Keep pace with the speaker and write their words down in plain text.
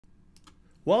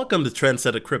Welcome to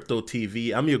Trendsetter Crypto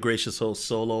TV. I'm your gracious host,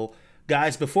 Solo.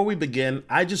 Guys, before we begin,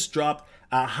 I just dropped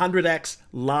 100x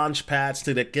launch pads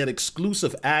to get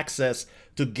exclusive access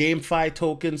to GameFi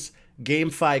tokens,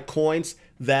 GameFi coins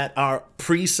that are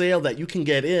pre-sale that you can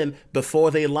get in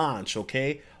before they launch,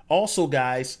 okay? Also,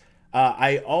 guys,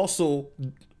 I also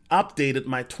updated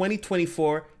my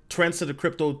 2024 Trendsetter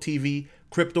Crypto TV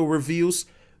crypto reviews.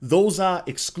 Those are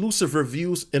exclusive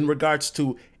reviews in regards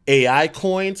to AI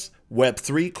coins,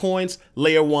 Web3 coins,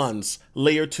 layer 1s,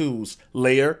 layer 2s,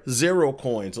 layer 0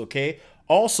 coins, okay?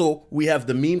 Also, we have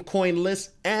the meme coin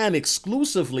list, and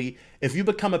exclusively, if you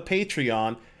become a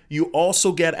Patreon, you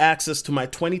also get access to my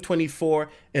 2024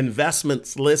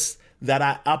 investments list that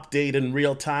I update in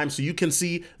real time, so you can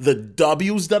see the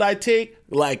W's that I take,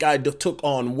 like I took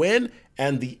on Win,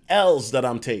 and the L's that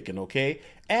I'm taking, okay?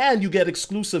 And you get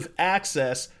exclusive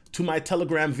access to my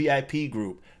Telegram VIP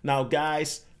group. Now,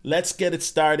 guys, let's get it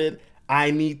started. I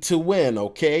need to win,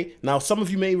 okay? Now, some of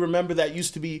you may remember that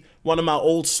used to be one of my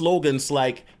old slogans,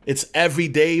 like, it's every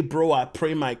day, bro, I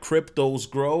pray my cryptos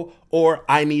grow, or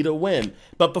I need a win.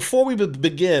 But before we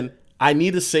begin, I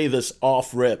need to say this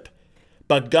off rip.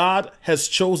 But God has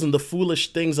chosen the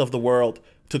foolish things of the world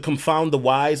to confound the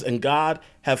wise, and God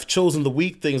have chosen the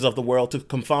weak things of the world to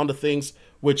confound the things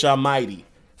which are mighty.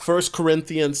 1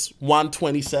 Corinthians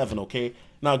 1:27, okay?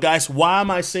 Now, guys, why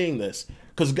am I saying this?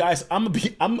 Because, guys, I'm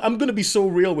gonna be so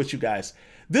real with you guys.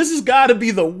 This has got to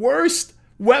be the worst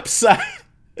website.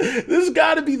 This has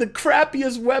got to be the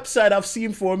crappiest website I've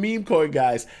seen for a meme coin,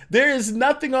 guys. There is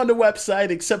nothing on the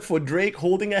website except for Drake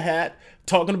holding a hat,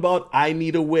 talking about I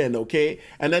need a win, okay?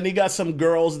 And then he got some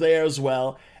girls there as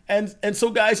well. And so,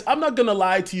 guys, I'm not gonna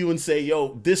lie to you and say,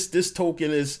 yo, this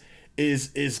token is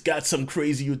got some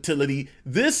crazy utility.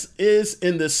 This is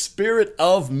in the spirit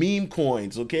of meme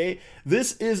coins, okay?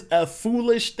 This is a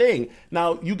foolish thing.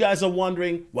 Now, you guys are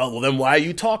wondering, well, then why are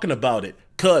you talking about it?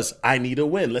 Because I need a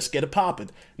win. Let's get it popping.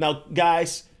 Now,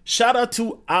 guys, shout out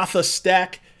to Arthur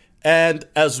Stack and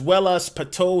as well as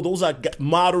Pato. Those are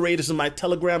moderators in my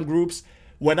Telegram groups.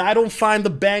 When I don't find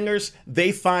the bangers,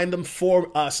 they find them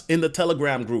for us in the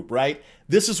Telegram group, right?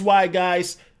 This is why,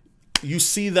 guys, you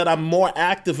see that I'm more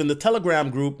active in the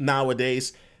Telegram group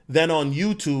nowadays than on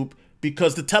YouTube,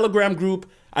 because the Telegram group,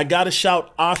 I got to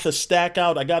shout Arthur Stack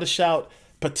out. I got to shout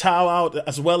Patau out,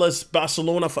 as well as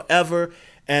Barcelona Forever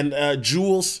and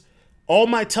Jules. All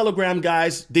my Telegram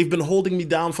guys, they've been holding me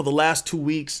down for the last 2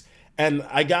 weeks, and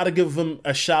I got to give them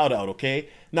a shout out, okay?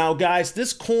 Now, guys,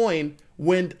 this coin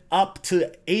went up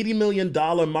to $80 million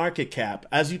market cap.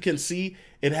 As you can see,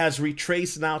 it has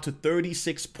retraced now to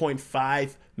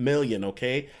 36.5 million,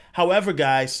 okay? However,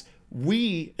 guys,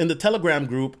 we in the Telegram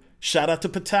group, shout out to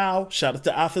Patau, shout out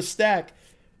to Arthur Stack,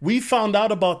 we found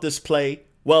out about this play.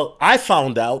 Well, I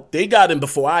found out, they got in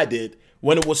before I did,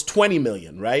 when it was 20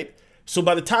 million, right? So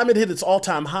by the time it hit its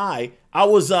all-time high, I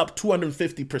was up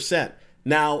 250%.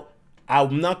 Now,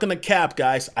 I'm not gonna cap,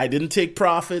 guys. I didn't take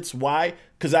profits. Why?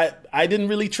 Because I didn't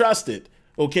really trust it,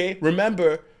 okay?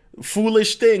 Remember,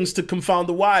 foolish things to confound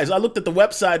the wise. I looked at the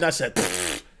website and I said,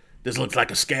 this looks like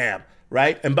a scam,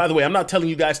 right? And by the way, I'm not telling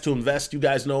you guys to invest. You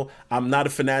guys know I'm not a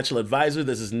financial advisor.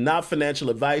 This is not financial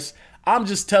advice. I'm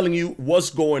just telling you what's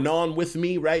going on with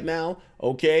me right now,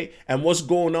 okay? And what's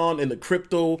going on in the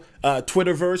crypto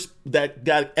Twitterverse that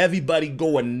got everybody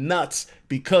going nuts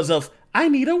because of I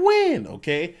need a win,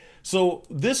 okay? So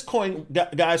this coin,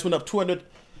 guys, went up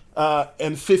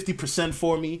 250%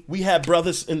 for me. We had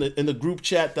brothers in the group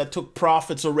chat that took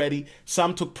profits already.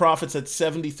 Some took profits at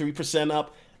 73%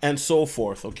 up, and so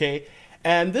forth, okay?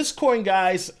 And this coin,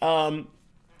 guys,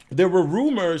 there were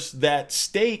rumors that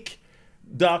stake.com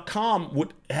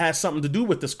has something to do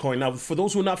with this coin. Now, for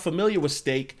those who are not familiar with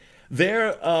Stake,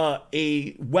 they're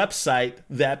a website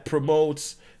that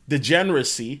promotes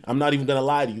degeneracy. I'm not even gonna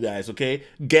lie to you guys, okay?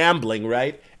 Gambling,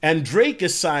 right? And Drake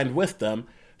is signed with them.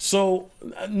 So,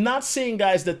 not saying,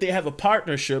 guys, that they have a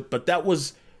partnership, but that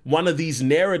was one of these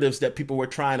narratives that people were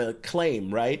trying to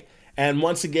claim, right? And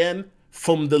once again,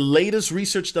 from the latest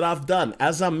research that I've done,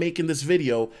 as I'm making this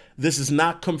video, this is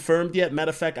not confirmed yet. Matter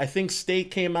of fact, I think Stake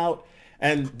came out,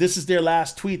 and this is their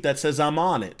last tweet that says I'm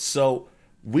on it. So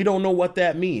we don't know what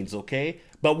that means, okay?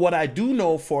 But what I do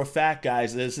know for a fact,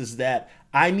 guys, is that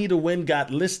I Need a Win got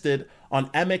listed on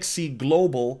MXC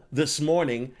Global this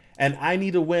morning, and I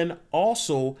Need a Win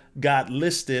also got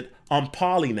listed on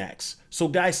Polynex. So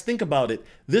guys, think about it.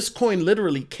 This coin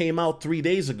literally came out 3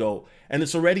 days ago, and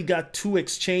it's already got 2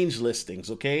 exchange listings,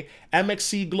 okay?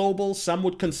 MXC Global, some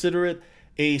would consider it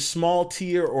a small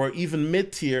tier or even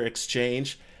mid-tier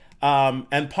exchange.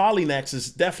 And Polynex is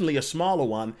definitely a smaller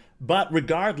one, but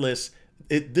regardless,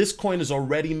 this coin is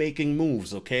already making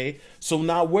moves, okay? So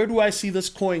now where do I see this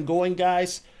coin going,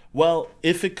 guys? Well,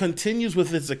 if it continues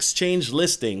with its exchange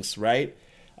listings, right?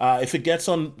 If it gets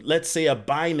on, let's say, a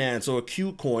Binance or a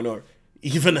Qcoin or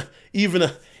even a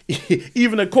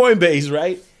Coinbase,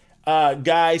 right?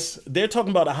 Guys, they're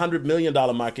talking about $100 million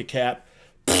market cap.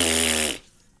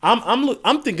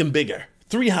 I'm thinking bigger,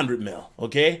 300 mil,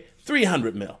 okay?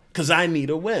 300 mil, because I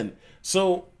need a win.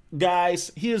 So,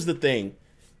 guys, here's the thing.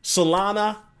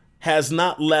 Solana has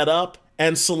not let up,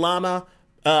 and Solana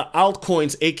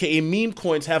altcoins, aka meme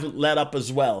coins, haven't let up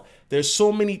as well. There's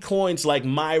so many coins like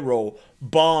Myro,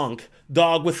 Bonk,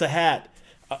 Dog with a Hat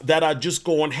that are just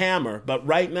going hammer. But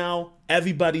right now,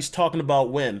 everybody's talking about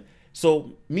Win.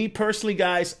 So me personally,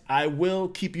 guys, I will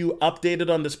keep you updated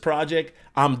on this project.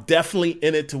 I'm definitely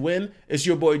in it to win. It's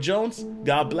your boy Jones.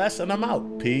 God bless, and I'm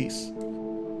out. Peace.